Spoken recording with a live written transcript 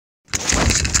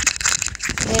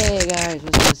guys,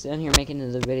 what's this down here making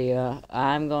the video?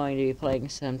 I'm going to be playing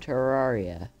some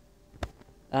Terraria.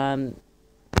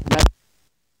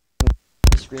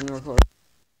 Screen record.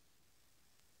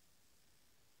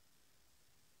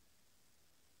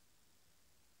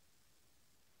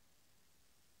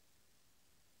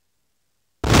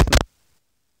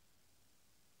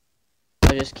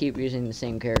 I'll just keep using the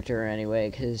same character anyway,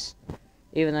 because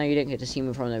even though you didn't get to see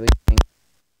me from the beginning,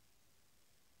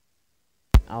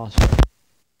 also.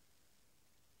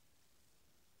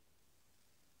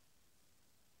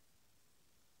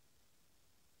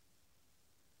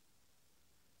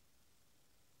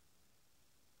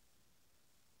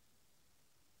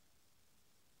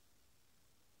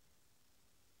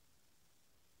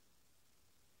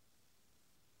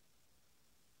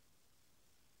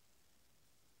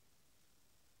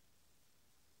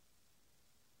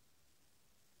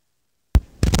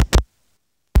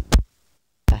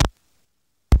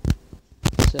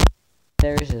 So,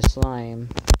 there's a slime.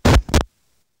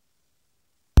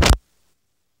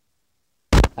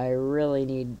 I really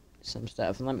need some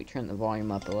stuff. Let me turn the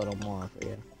volume up a little more for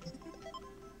you.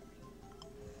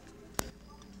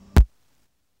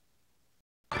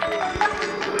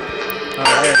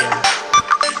 Oh, there it is.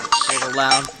 It's a little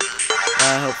loud.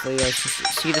 Hopefully you guys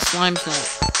can see the slime's not,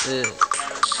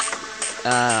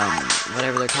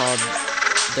 whatever they're called.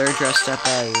 They're dressed up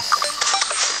as,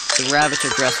 the rabbits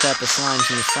are dressed up as slimes,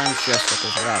 and the slime's dressed up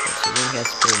as rabbits. So I think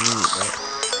that's pretty neat, but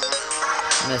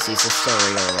unless he's a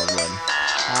story or one.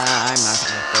 I'm not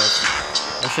gonna make those.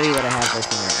 I'll show you what I have with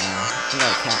me right now. I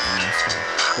got a cat mask,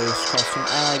 ghost costume.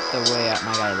 I like the way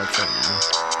my guy looks right now.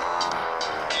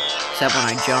 Except when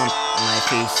I jump, my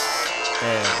face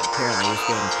apparently is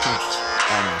getting punched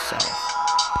by myself.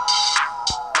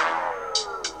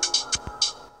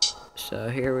 So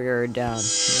here we are down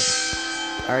here.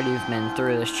 I already been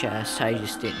through this chest, I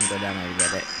just didn't go down there to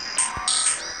get it.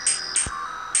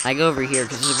 I go over here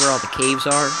because this is where all the caves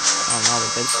are, and all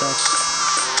the good stuff.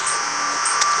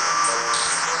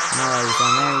 Now that he's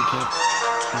down there, you can't.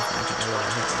 He's not gonna really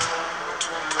hit me.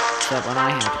 Except when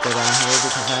I have to go down here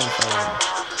because I'm falling.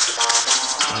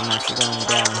 I'm actually going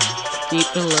down deep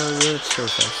below the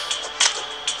surface.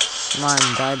 Come on,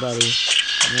 die, buddy.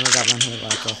 I only got one hit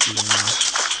left off you now.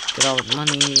 Get all the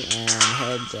money and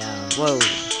head down. Whoa.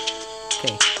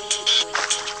 Okay.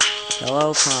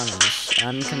 Hello, piranhas.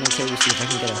 I'm gonna tell you, see if I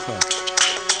can get a hook.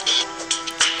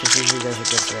 Because usually those are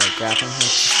good for like grappling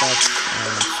hooks and stuff.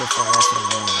 And so far that's what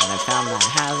I'm doing. And I found that I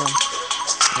have them.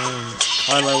 And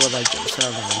Carlo would like to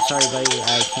sell them. I'm sorry, buddy,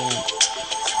 I can't.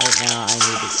 Right now, I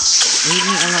need to. Leave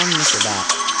me alone, Mr. Bat.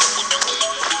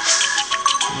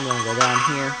 I'm gonna go down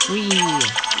here. Whee!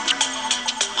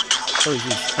 Oh,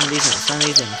 geez. Some of these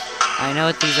things. I know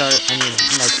what these are. I mean,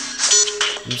 like,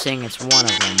 I'm saying it's one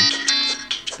of them.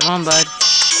 Come on, bud.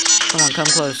 Come on, come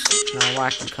close. And I'll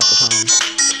whack you a couple times.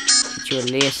 Teach you a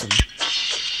lesson.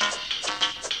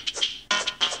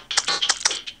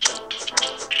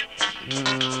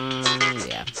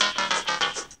 Yeah.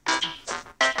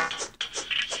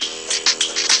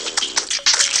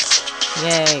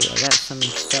 Yay, I got some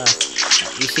stuff.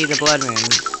 You see the blood moon.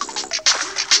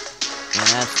 And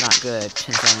that's not good,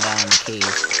 since I'm down in the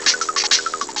cave.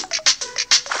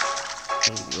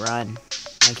 Run.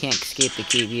 I can't escape the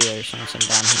cave either, since I'm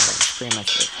down here. That's pretty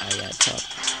much it. I gotta tell.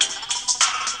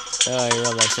 Oh, I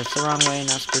realize that's the wrong way,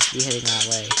 not supposed to be heading that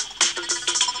way.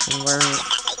 And where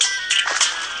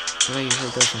do I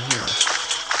usually go from here?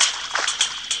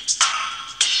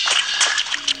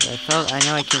 I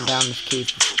know I came down this cave.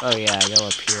 Oh yeah, I go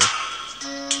up here.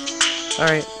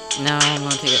 Alright, now I'm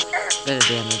gonna take a bit of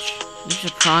damage. There's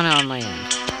a piranha on my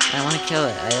end. I wanna kill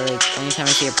it. Anytime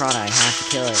I see a piranha, I have to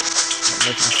kill it. I'm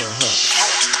looking for a hook.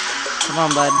 Come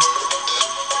on, bud.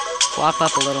 Flop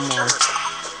up a little more.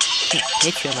 Can't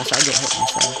hit you unless I get hit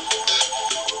myself.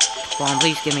 Come on,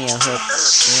 please give me a hook.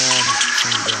 And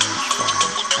some damage.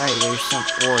 Alright, there's some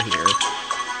ore here.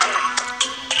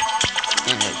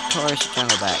 And of course,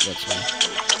 jungle bat gets me.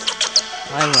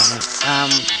 Why wouldn't it?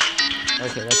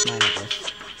 Okay, that's mine, I guess.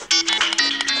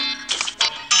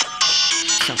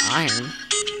 Some iron.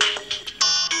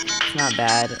 It's not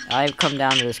bad. I've come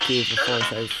down to this cave before,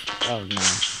 so oh no.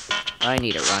 I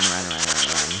need to run.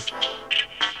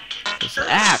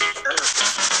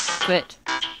 Quit.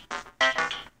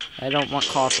 I don't want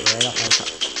copper. I don't like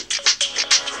copper.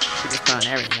 You're just throwing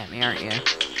everything at me, aren't you?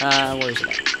 Where's it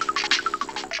at?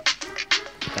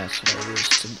 That's what I use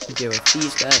to deal with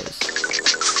these guys.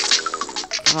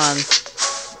 Come on.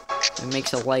 It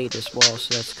makes a light as well,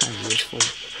 so that's kind of useful.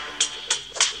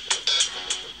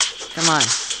 Come on.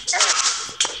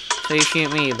 So you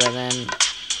shoot me, but then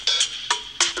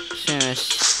as soon as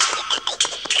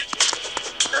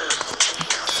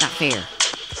Not fair.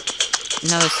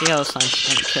 No, the yellow slime's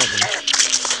gonna kill me.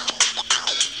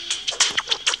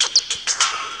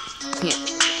 Yeah.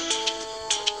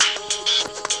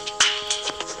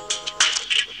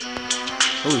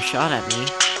 Oh, he shot at me.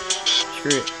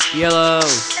 Screw it. Yellow!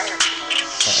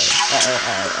 Uh-oh.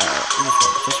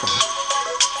 Just run.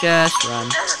 Just run.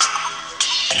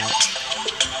 Ouch.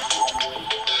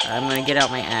 I'm gonna get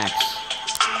out my axe.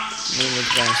 Maybe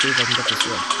let's go and see if I can get this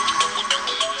wood.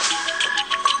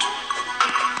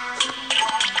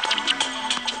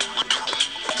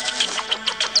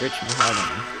 Rich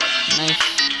mahogany. Nice.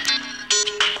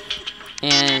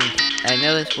 And I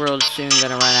know this world's soon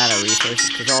gonna run out of resources,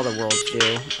 because all the worlds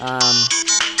do.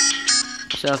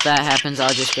 So if that happens,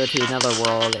 I'll just go to another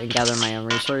world and gather my own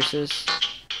resources.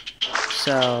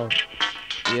 So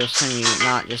you'll see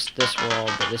not just this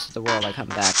world, but this is the world I come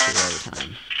back to every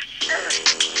time.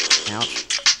 Ouch.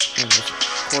 And there's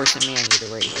forcing me, I need it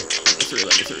right here.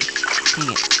 Let me through.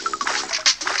 Dang it.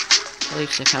 At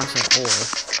least I found some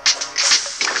ore.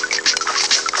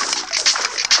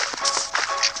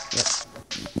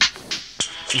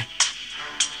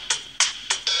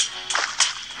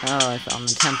 Oh, I found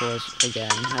the temple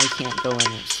again. I can't go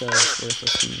in it, so it's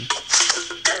worthless to me.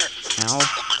 Ow.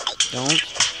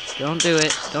 Don't do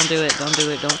it. Don't do it.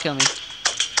 Don't kill me.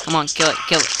 Come on, kill it.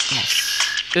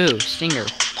 Yes. Ooh, stinger.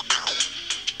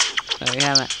 So we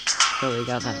haven't really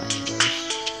got that many of those.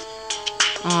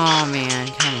 Oh man,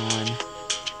 come on.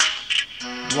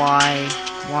 Why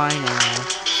now?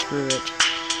 Screw it.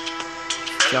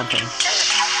 Jumping.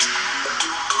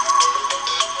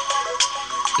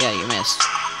 Yeah, you missed.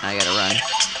 I gotta run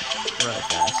really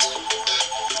fast.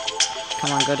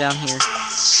 Come on, go down here.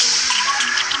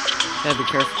 Gotta be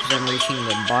careful because I'm reaching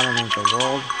the bottom of the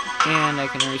world. And I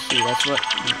can already see, that's what,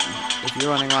 if you're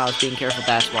wondering why I was being careful,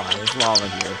 that's why. There's lava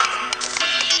here.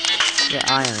 Yeah,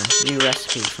 iron. New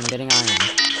recipe from getting iron.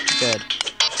 Good.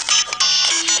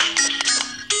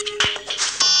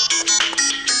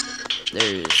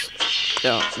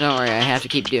 Don't worry, I have to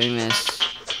keep doing this.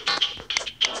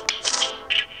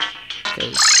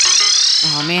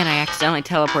 Oh man, I accidentally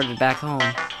teleported back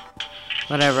home.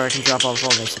 Whatever, I can drop off all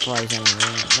my supplies anyway.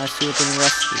 Let's see what the new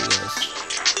recipe is.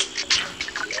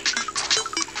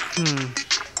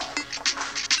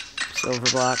 Silver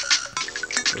block.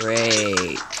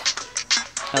 Great.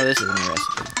 Oh, this is a new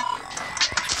recipe.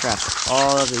 Let's craft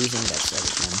all of these ingots that we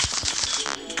can.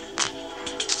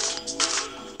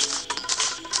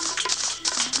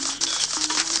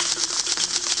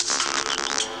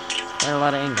 Quite a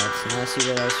lot of ingots, and let's see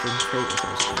what else we can create with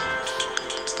those ingots.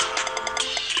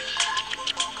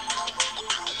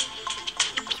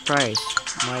 Surprise!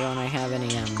 Why don't I have any,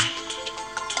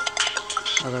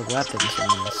 other weapons in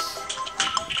this?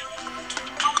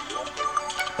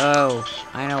 Oh,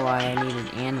 I know why I need an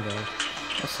anvil.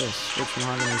 What's this? Which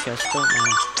mahogany chest? Don't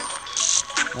know.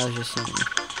 That was just saying.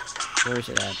 Where is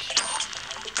it at?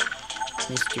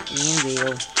 Mr.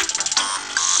 Anvil.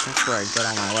 That's where I get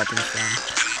all my weapons from.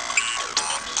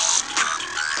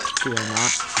 Do I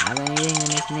not have anything to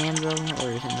make an anvil? Or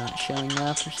is it not showing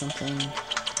up or something?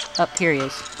 Up, here he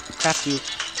is. Craft you.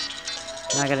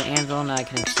 Now I got an anvil, now I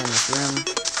can extend this room.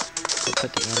 So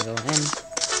put the anvil in.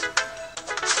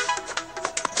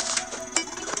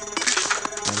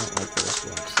 I don't like those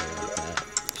blocks that are like that.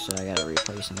 So I gotta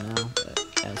replace them now, but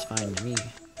that's fine to me.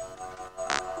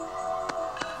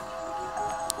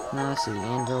 Now let's see,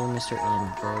 anvil, Mr.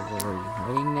 Anvil, where are you?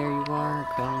 Waiting there you are,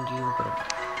 found you, whatever.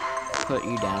 Put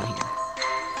you down here.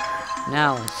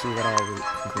 Now let's see what all we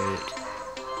can create.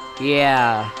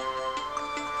 Yeah.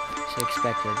 So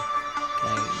expected. Can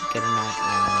I get a knot?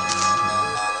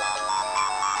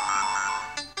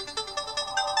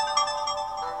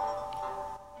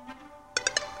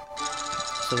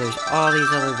 So there's all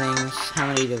these other things. How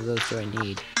many of those do I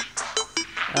need?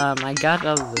 I got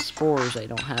all of the spores. I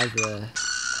don't have the...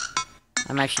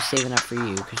 I'm actually saving up for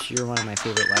you, because you're one of my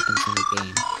favorite weapons in the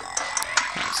game.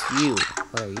 That's you.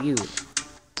 What are you?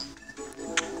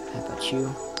 How about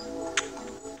you?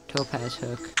 Topaz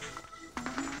hook.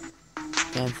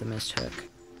 Anthemist hook.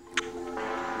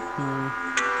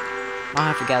 I'll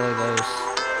have to gather those.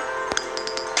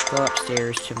 Go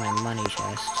upstairs to my money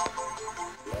chest.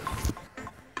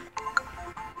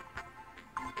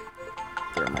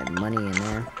 Throw my money in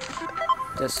there.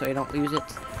 Just so I don't lose it.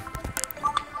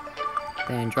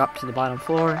 Then drop to the bottom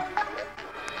floor.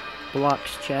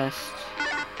 Blocks chest.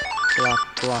 Block.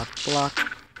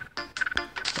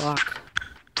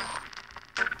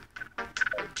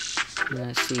 And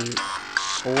let's see.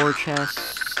 Ore chest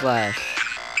slash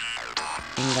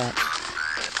ingot.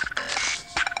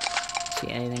 See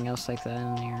anything else like that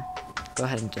in there? Go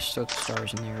ahead and just throw the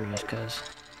stars in there just cause.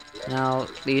 Now,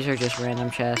 these are just random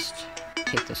chests.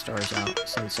 Take the stars out,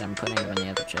 since I'm putting them in the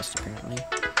other chest, apparently.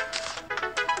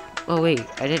 Oh, wait.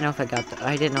 I didn't know if I got the...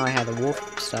 I didn't know I had the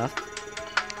wolf stuff.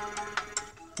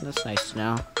 That's nice to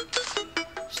know.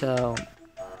 So...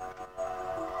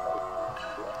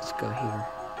 let's go here.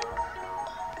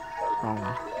 Wrong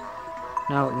one.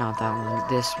 No, not that one.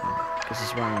 This one. Because this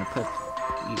is where I'm going to put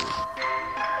you.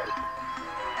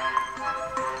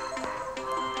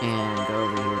 And go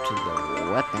over here to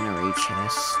the weaponry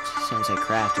chest. Since I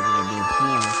crafted a new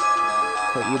hammer.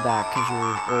 Put you back because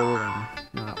you're old and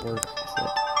not worth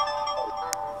it.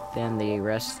 Then the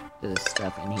rest of the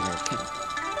stuff in here can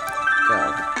go.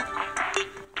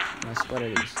 What are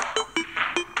these?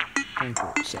 Blink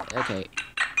root set. Okay.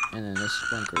 And then this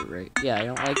blink root, right? Yeah, I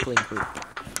don't like blink root.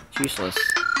 It's useless.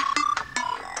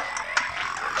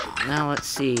 Now let's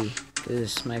see.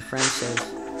 Because my friend says...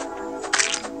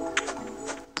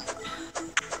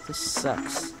 this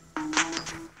sucks.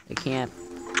 I can't...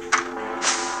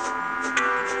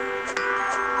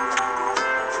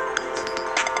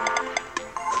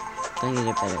 I need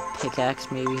a better pickaxe,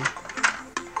 maybe?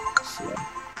 Let's see.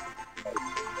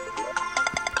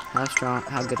 How strong...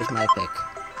 how good is my pick?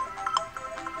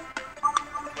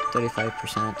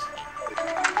 35%.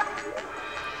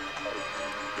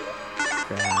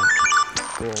 Grab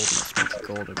gold. Let's make the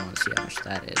golden one. See how much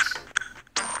that is.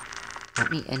 Let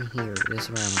me in here. This is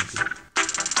where I'm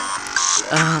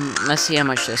gonna be. Let's see how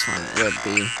much this one would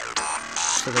be.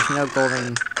 So there's no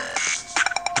golden.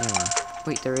 No.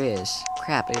 Wait, there is.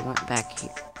 Crap! It went back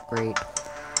here. Great.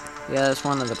 Yeah, that's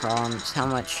one of the problems. How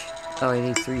much? Oh, I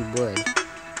need 3 wood.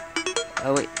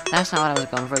 Oh wait, that's not what I was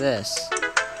going for. This.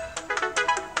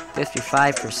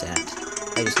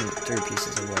 55%. I just need 3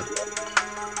 pieces of wood.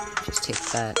 Just take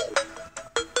that.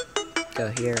 Go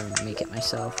here and make it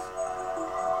myself.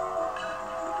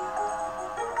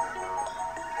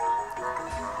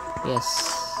 Yes.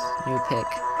 New pick.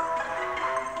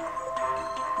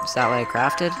 Is that what I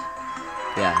crafted?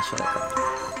 Yeah, that's what I crafted.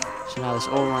 So now this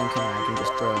old one I can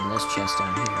just throw in this chest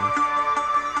down here.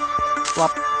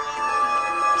 Flop.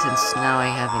 Since now I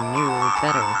have a new,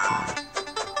 better one.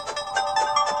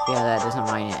 Yeah, that doesn't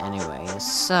mine it anyway. This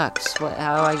sucks. How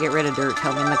do I get rid of dirt?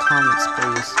 Tell me in the comments,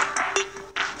 please.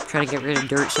 Try to get rid of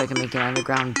dirt so I can make an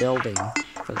underground building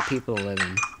for the people to live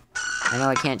in. I know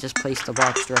I can't just place the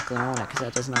blocks directly on it, because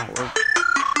that does not work.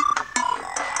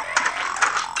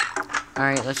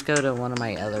 Alright, let's go to one of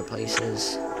my other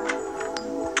places.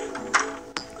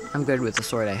 I'm good with the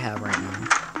sword I have right now.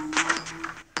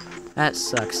 That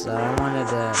sucks, though. I wanted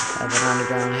to have an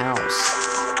underground house.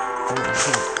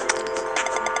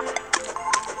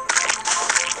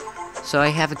 So I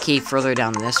have a key further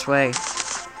down this way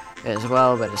as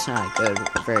well, but it's not a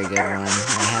very good one.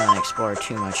 I haven't explored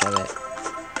too much of it.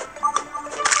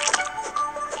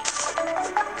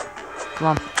 Come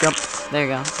on, jump. There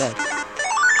you go, dead.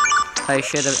 I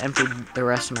should have emptied the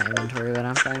rest of my inventory, but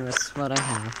I'm fine with what I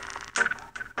have.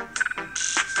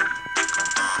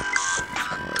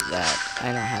 So that,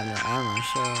 I don't have no armor,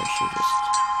 so I should just...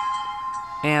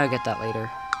 yeah, I'll get that later.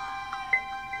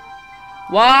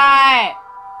 What?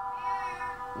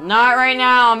 Not right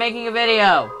now, I'm making a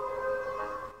video.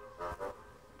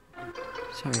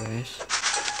 Sorry guys.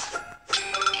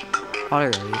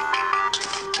 Water leaf.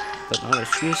 But not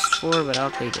it's used for, but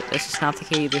I'll take it. This is not the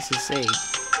cave, this is a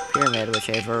pyramid, which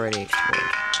I've already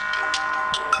explored.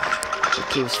 The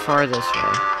cave's far this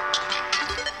way.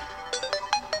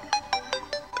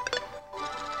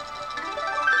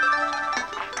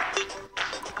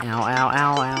 Ow, ow,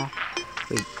 ow, ow.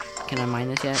 Wait, can I mine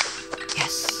this yet?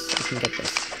 Yes, I can get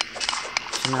this.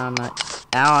 So now I'm not...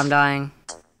 ow, I'm dying.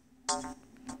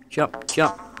 Jump,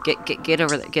 jump. Get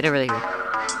over there, get over there.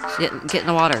 Get in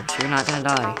the water, so you're not gonna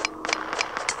die.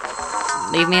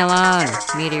 Leave me alone,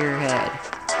 meteor head.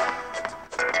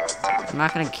 I'm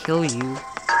not gonna kill you.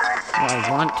 Well, I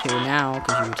want to now,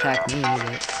 because you attacked me,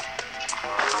 but...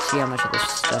 see how much of this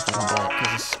stuff I can get,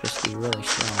 because it's supposed to be really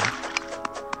strong.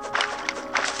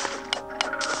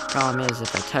 Problem is,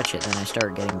 if I touch it, then I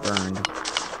start getting burned.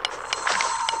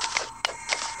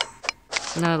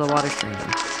 No, the water's streaming.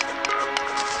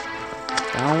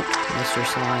 Don't, Mr.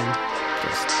 Slime.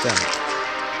 Just don't.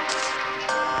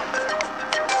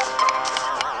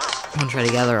 I'm gonna try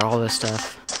to gather all this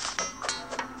stuff.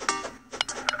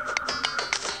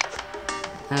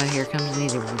 Oh, here comes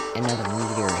another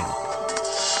meteor.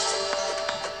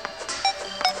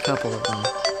 A couple of them.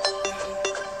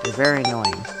 They're very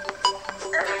annoying.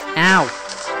 Ow!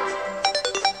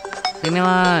 Leave me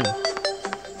alone!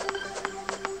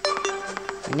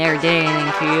 I never did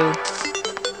anything to you.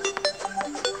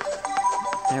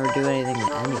 Never do anything to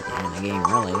anything in the game,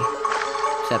 really.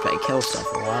 except I kill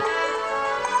stuff a lot.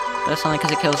 But that's only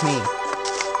because it kills me.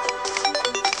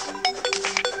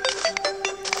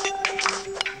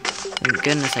 Thank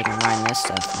goodness I can mine this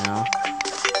stuff now.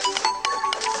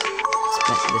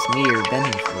 This meteor been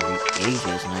here for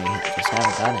ages and I just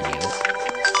haven't got any of it.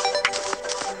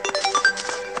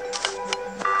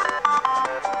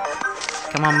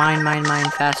 Come on, mine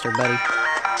faster, buddy.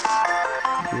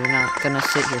 You're not gonna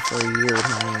sit here for a year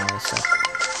mining all this stuff.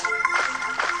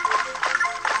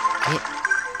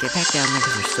 Get back down there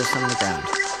because there's still some on the ground.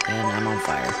 And I'm on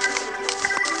fire.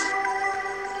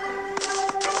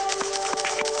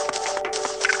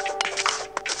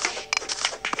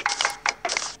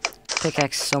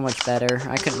 Pickaxe is so much better.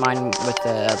 I couldn't mine with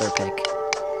the other pick.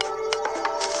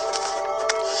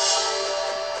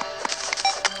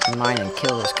 Mine and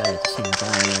kill this guy at the same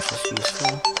time, which is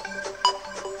useful.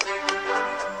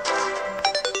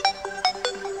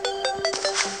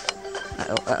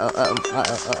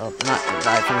 Not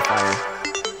die from fire.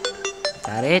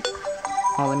 That it?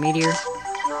 All the meteor?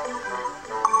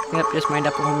 Yep, just mined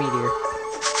up a whole meteor.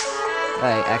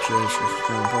 Right, actually, it's just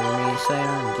going to pull me, so I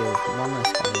don't deal with one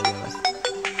less guy to deal with.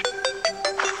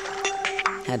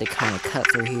 Had to kind of cut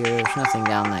through here. There's nothing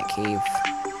down that cave.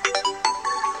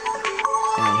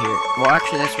 And here, well,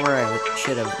 actually, that's where I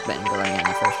should have been going in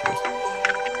the first place.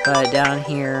 But down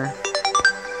here,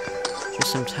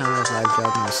 just some tunnels I've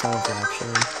dug myself,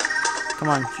 actually. Come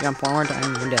on, jump one more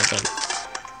time, you're dead, buddy.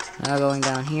 Now going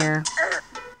down here.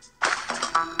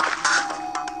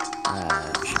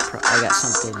 I got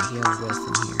something to heal with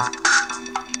in here.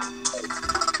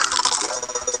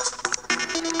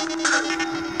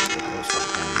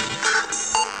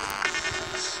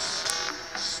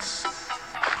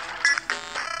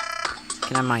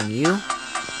 Can I mine you?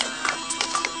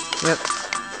 Yep.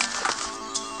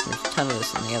 There's a ton of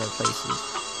this in the other places.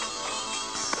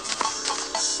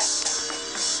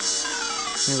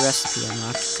 New recipe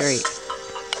unlocked. Great.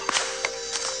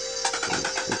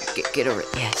 Get over it.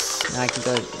 Yes. Now I can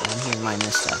go down here and mine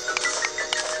this stuff.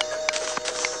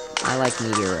 I like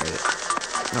meteorite.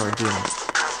 Or diamond.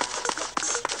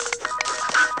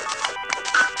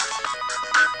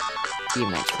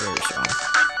 Diamond's very strong.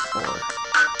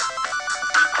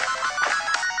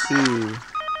 Ooh.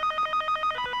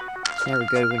 It's never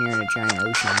good when you're in a giant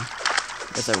ocean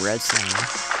with a redstone.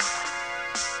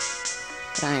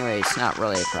 But anyway, it's not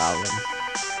really a problem.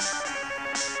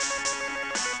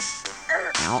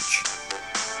 Ouch.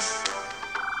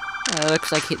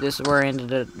 Looks like this is where I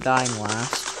ended up dying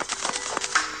last.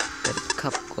 Got a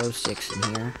couple glow sticks in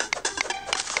here.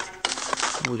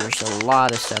 Ooh, there's a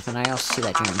lot of stuff, and I also see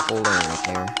that giant boulder right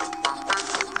there.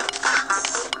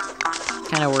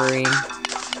 Kind of worrying.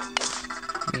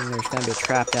 I mean, there's gonna be a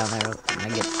trap down there, and I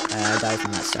die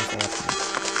from that stuff all the time.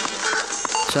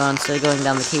 So instead of going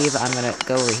down the cave, I'm gonna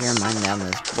go over here and mine down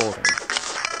this boulder.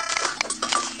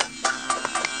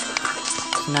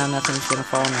 So now nothing's gonna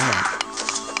fall in my head.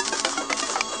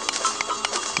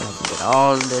 I can get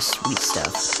all this sweet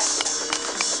stuff.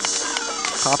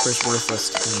 Copper's worthless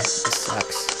to me. This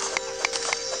sucks.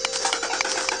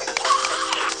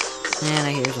 And I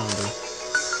hear a zombie.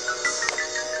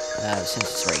 Since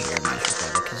it's right here, I might as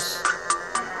well because...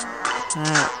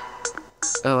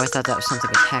 oh, I thought that was something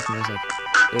attacking me. I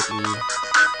was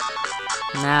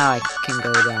like, now I can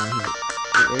go down here.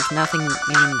 There's nothing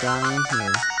even down in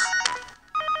here.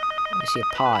 I see a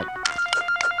pot.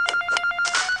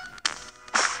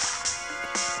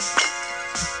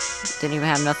 Didn't even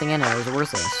have nothing in it. It was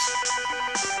worthless.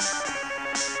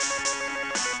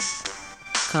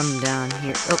 Come down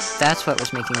here. Oh, that's what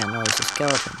was making that noise. The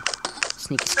skeleton.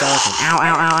 Sneaky skeleton. Ow,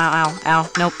 ow, ow, ow, ow, ow.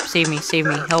 Nope. Save me, save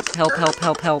me. Help, help, help,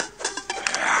 help, help.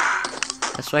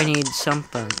 That's why I need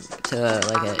something to,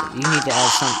 like, you need to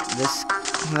add some, this,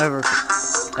 whoever,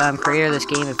 creator of this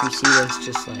game, if you see this,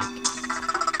 just, like,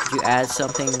 could you add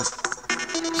something,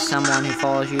 someone who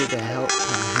follows you to help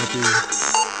you,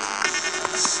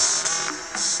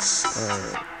 or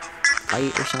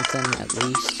fight or something, at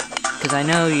least. Because I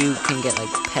know you can get,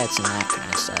 like, pets and that kind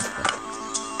of stuff, but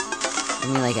I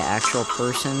mean, like, an actual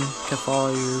person to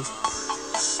follow you,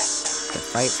 to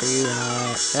fight for you and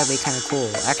all that. That'd be kind of cool.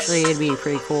 Actually, it'd be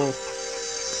pretty cool.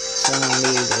 Someone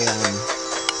made a,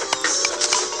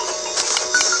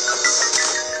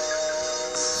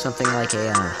 something like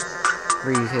a,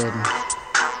 where you could,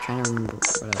 I'm trying to remember what I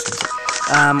was going to say.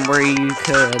 Where you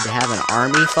could have an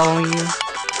army following you.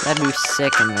 That'd be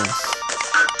sick in this.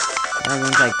 That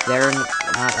means, like, they're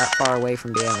not that far away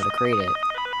from being able to create it.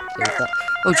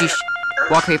 Oh, jeez.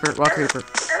 Wall creeper, wall creeper.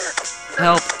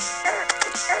 Help.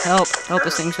 Help. Help,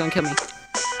 this thing's gonna kill me.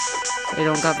 They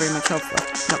don't got very much health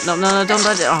left. No, no, no, no, don't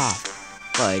let it. Oh,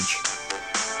 fudge.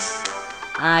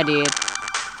 I did.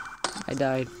 I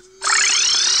died.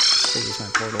 This is my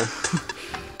portal.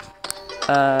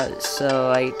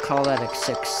 So I call that a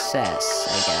success,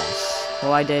 I guess.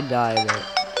 Well, I did die, but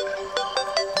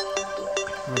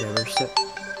whatever. So,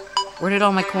 where did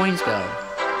all my coins go?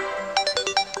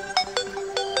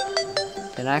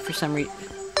 Did I, for some reason...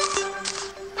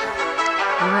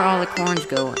 Where are all the coins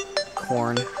going?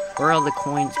 Where are all the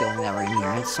coins going that were in here?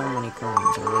 I had so many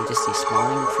coins. Are they just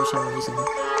despawning for some reason?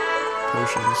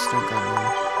 Potions, don't got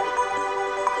one.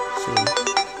 See.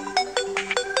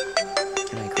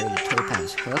 Can I create a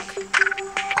topaz hook?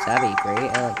 That'd be great.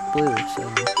 I like blue, so...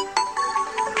 Is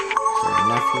there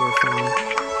enough here for me?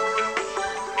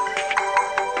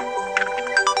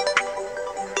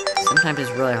 Sometimes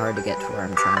it's really hard to get to where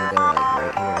I'm trying to go, like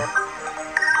right here.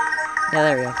 Yeah,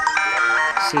 there we go.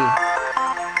 See.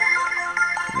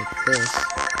 Make this.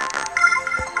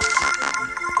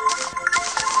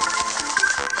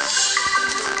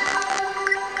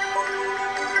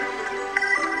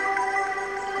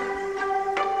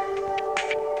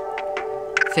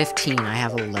 $15. I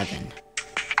have 11.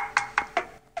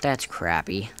 That's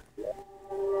crappy.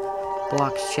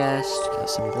 Blocks chest. Got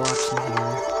some blocks in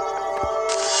here.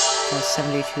 Got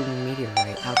 72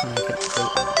 meteorite. How come I couldn't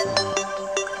create one from that?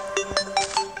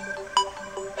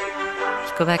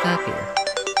 Let's go back up here.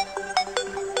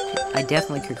 I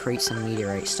definitely could create some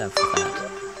meteorite stuff with that.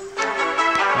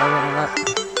 Why wouldn't it let me?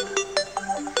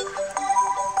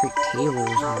 Create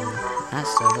tables and that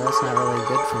stuff, but that's not really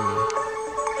good for me.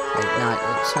 Like,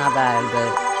 it's not bad,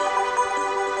 but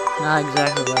not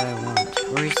exactly what I want.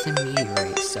 Where's the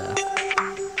meteorite stuff?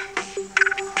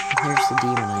 Here's the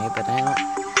demonite, but I don't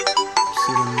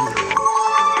see the meteorite.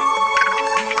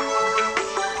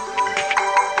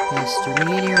 Mr.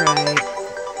 Meteorite.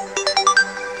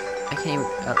 I can't even...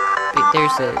 Oh, wait,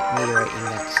 there's the meteorite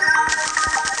index.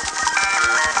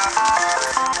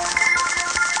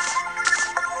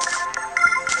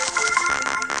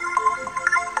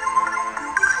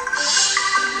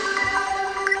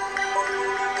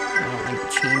 I don't think the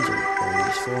chains are very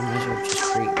useful. Might as well just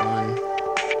create one.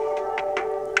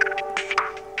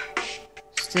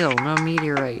 Still, no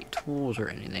meteorite tools or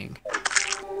anything.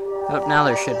 Oh, now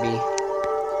there should be.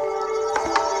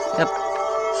 Yep.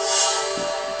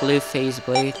 Blue phase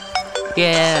blade.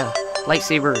 Yeah!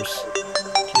 Lightsabers!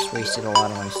 Just wasted a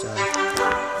lot of my stuff.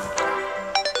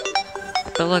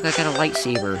 But look, I got a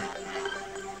lightsaber.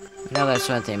 I know that's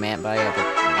what they meant by it, but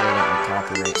they didn't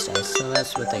copyright stuff, so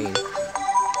that's what they...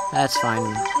 That's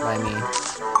fine by me.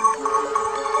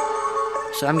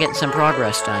 So I'm getting some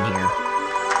progress done here.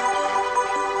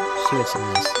 See what's in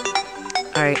this.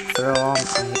 Alright, throw all my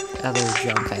other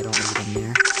junk I don't need in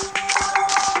there.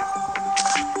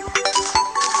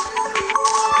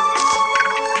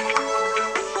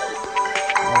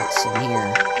 What's in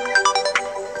here?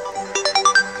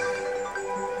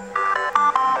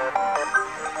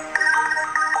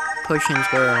 Potions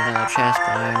go in another chest,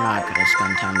 but I'm not going to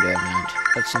spend time doing that.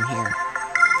 What's in here?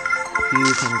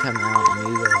 You can come out and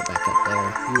you go back up there.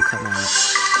 You come out.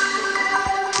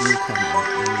 You come out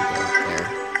and you go up there.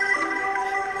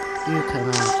 You come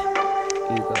out.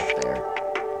 You go up there.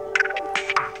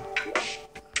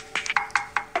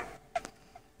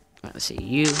 Let's see.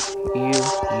 Use.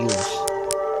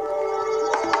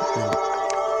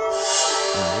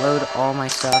 Load all my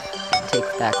stuff and take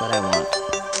back what I want.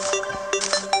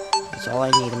 That's all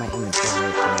I need in my inventory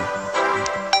right there.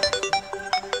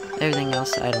 Everything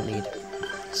else I don't need.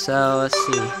 So, let's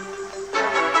see.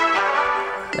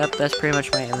 Yep, that's pretty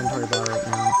much my inventory bar right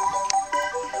now.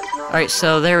 Alright,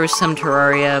 so there was some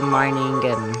Terraria mining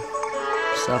and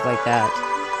stuff like that.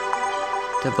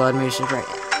 The blood moose is right.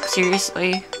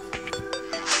 Seriously?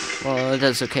 Well,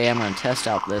 that's okay, I'm gonna test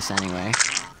out this anyway.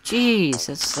 Jeez,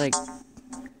 that's like...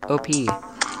 OP.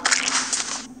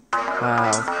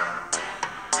 Wow.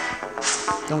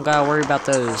 Don't gotta worry about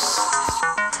those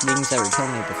things that were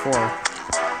telling me before.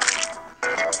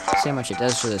 See how much it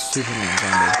does for the Superman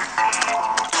zombie.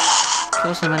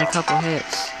 Kills him in a couple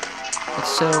hits.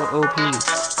 It's so OP.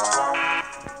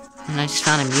 And I just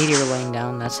found a meteor laying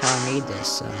down, that's how I made this,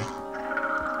 so...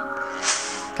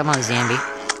 Come on, Zambi.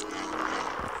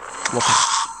 Look,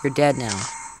 you're dead now.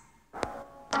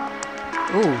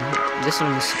 Ooh, this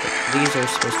one's... These are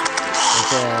supposed to...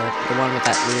 the one with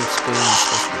that weird spoon is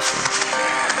supposed to be strong.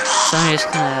 So I'm just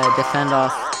gonna defend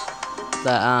off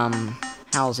the,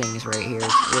 housings right here.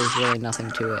 There's really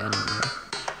nothing to it anyway.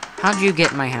 How'd you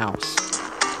get in my house?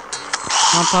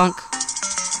 Come on, punk.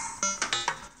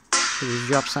 Did you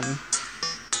drop something?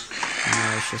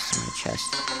 No, it's just in my chest.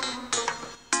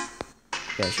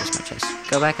 Yeah, it's just my chest.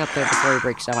 Go back up there before he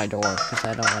breaks down my door, because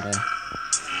I don't want to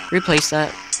replace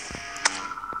that.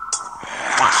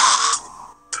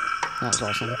 That was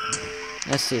awesome.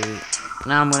 Let's see.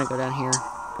 Now I'm gonna go down here.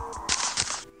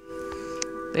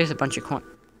 There's a bunch of coins.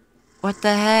 What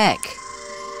the heck?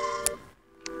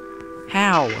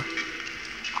 How? This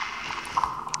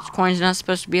coin's not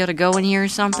supposed to be able to go in here or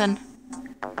something?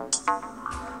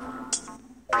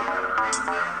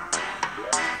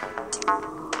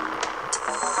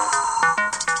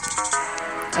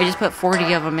 I just put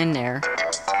 40 of them in there.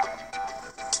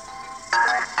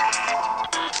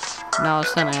 Now all of a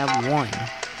sudden I have 1.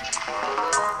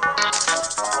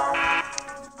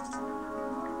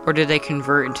 Or did they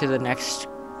convert into the next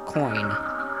coin?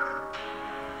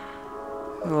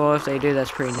 Well, if they do, that's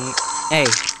pretty neat. Hey,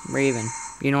 Raven,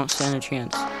 you don't stand a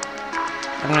chance.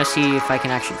 I'm gonna see if I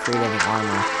can actually create any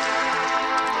armor.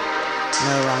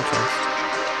 No, wrong chest.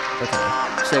 Okay,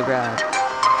 so grab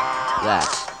that.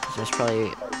 There's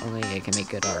probably only I can make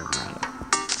good armor out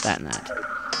of that and that.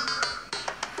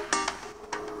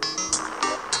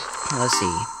 Let's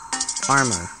see.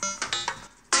 Armor.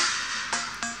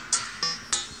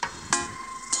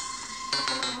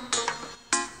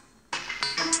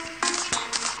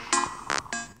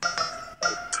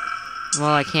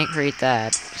 Well, I can't create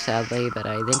that, sadly, but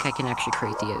I think I can actually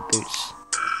create the boots.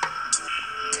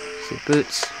 See,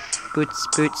 boots. Boots,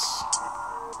 boots.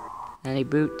 Any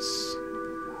boots?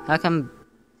 How come...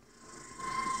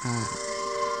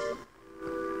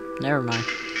 never mind.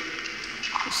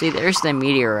 See, there's the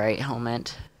meteorite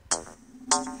helmet.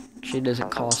 Actually, doesn't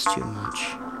cost too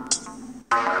much.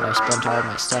 But I spent all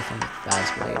my stuff on the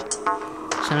Fast Blade.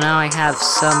 So now I have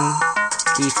some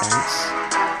defense.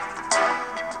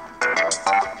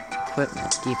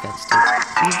 Equipment, defense, dude.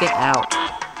 You get out.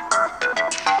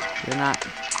 You're not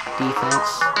defense.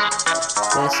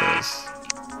 This is.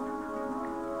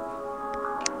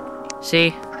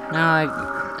 See, now I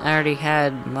already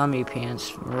had mummy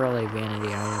pants, really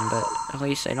vanity item, but at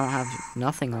least I don't have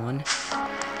nothing on.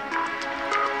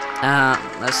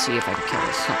 Let's see if I can kill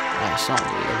this zombie.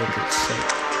 I think it's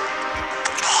safe.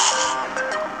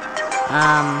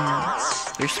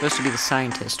 You're supposed to be the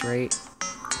scientist, right?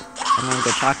 I'm gonna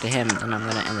go talk to him, and I'm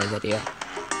gonna end the video.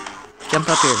 Jump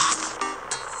up here.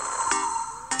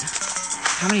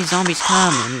 How many zombies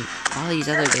come? And all these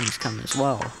other things come as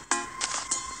well.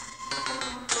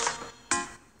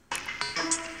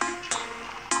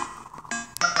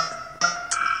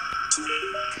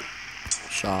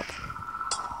 Shop.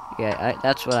 Yeah,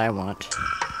 that's what I want.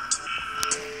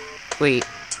 Wait.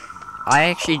 I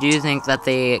actually do think that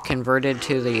they converted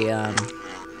to the,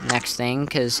 next thing,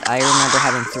 because I remember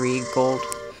having 3 gold.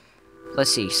 Let's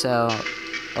see, so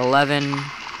 11,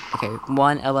 okay,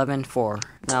 1, 11, 4.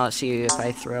 Now let's see if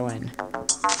I throw in.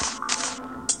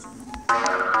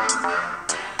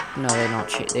 No, they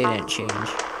didn't change.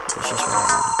 It's just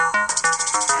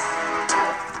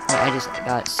what I just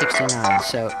got 69,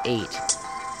 so 8.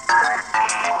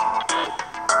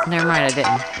 Never mind, I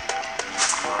didn't.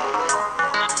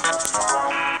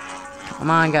 Come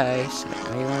on, guys.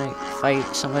 You want to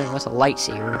fight somebody with a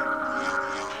lightsaber?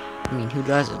 I mean, who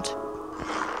doesn't?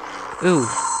 Ooh,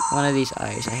 one of these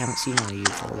eyes. I haven't seen one of you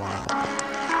for a while.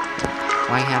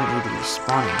 Why haven't you been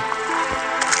spawning?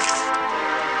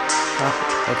 Oh,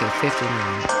 okay, 59.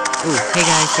 Ooh, hey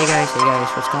guys,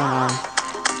 what's going on?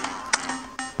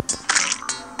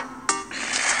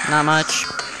 Not much.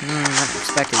 Not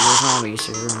expected. You're zombies,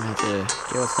 so you're gonna have to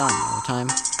deal with them all the time.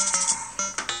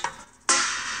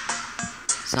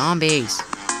 Zombies!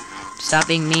 Stop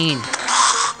being mean!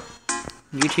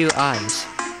 You 2 eyes.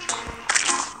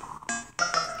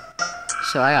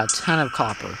 So I got a ton of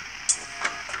copper.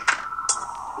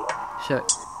 So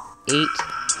 8.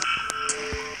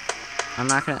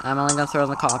 I'm only gonna throw in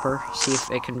the copper, see if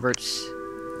it converts.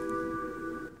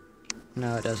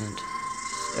 No, it doesn't.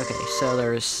 Okay, so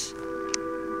there's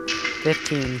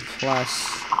 15 plus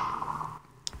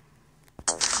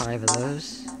 5 of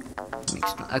those.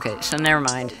 Okay, so never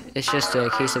mind. It's just a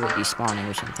case of it despawning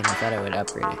or something. I thought I would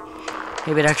upgrade it.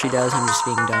 Maybe it actually does. I'm just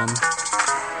being dumb.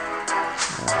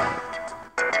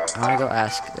 I want to go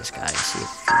ask this guy, see if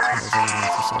he has anything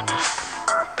for sale.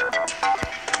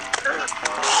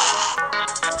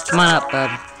 Come on up,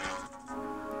 bud.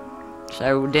 So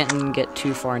I didn't get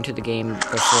too far into the game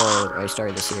before I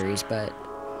started the series, but...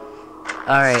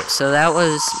 Alright, so that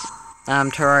was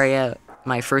Terraria,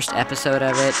 my first episode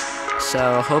of it.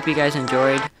 So, hope you guys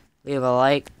enjoyed. Leave a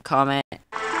like, comment,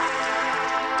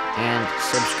 and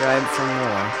subscribe for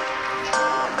more.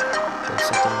 There's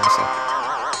something else up.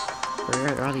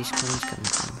 Where are all these coins coming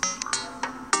from?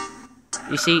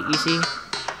 You see?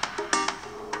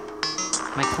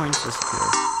 My coins disappear.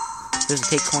 Does it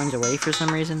take coins away for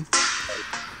some reason?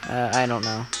 I don't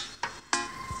know.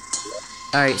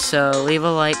 Alright, so leave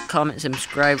a like, comment,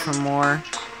 subscribe for more.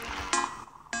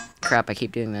 Crap, I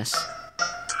keep doing this.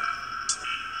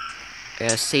 I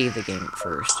gotta save the game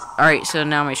first. Alright, so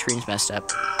now my screen's messed up.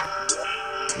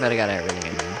 But I got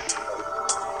everything in there.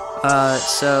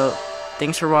 So,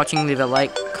 thanks for watching. Leave a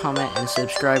like, comment, and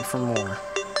subscribe for more.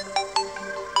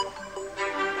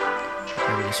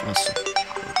 Maybe this wants to...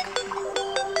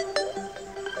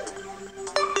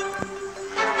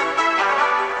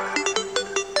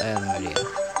 I have no idea.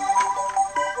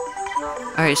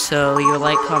 Alright, so leave a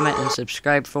like, comment, and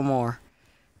subscribe for more.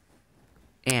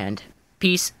 And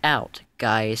peace out,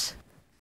 guys.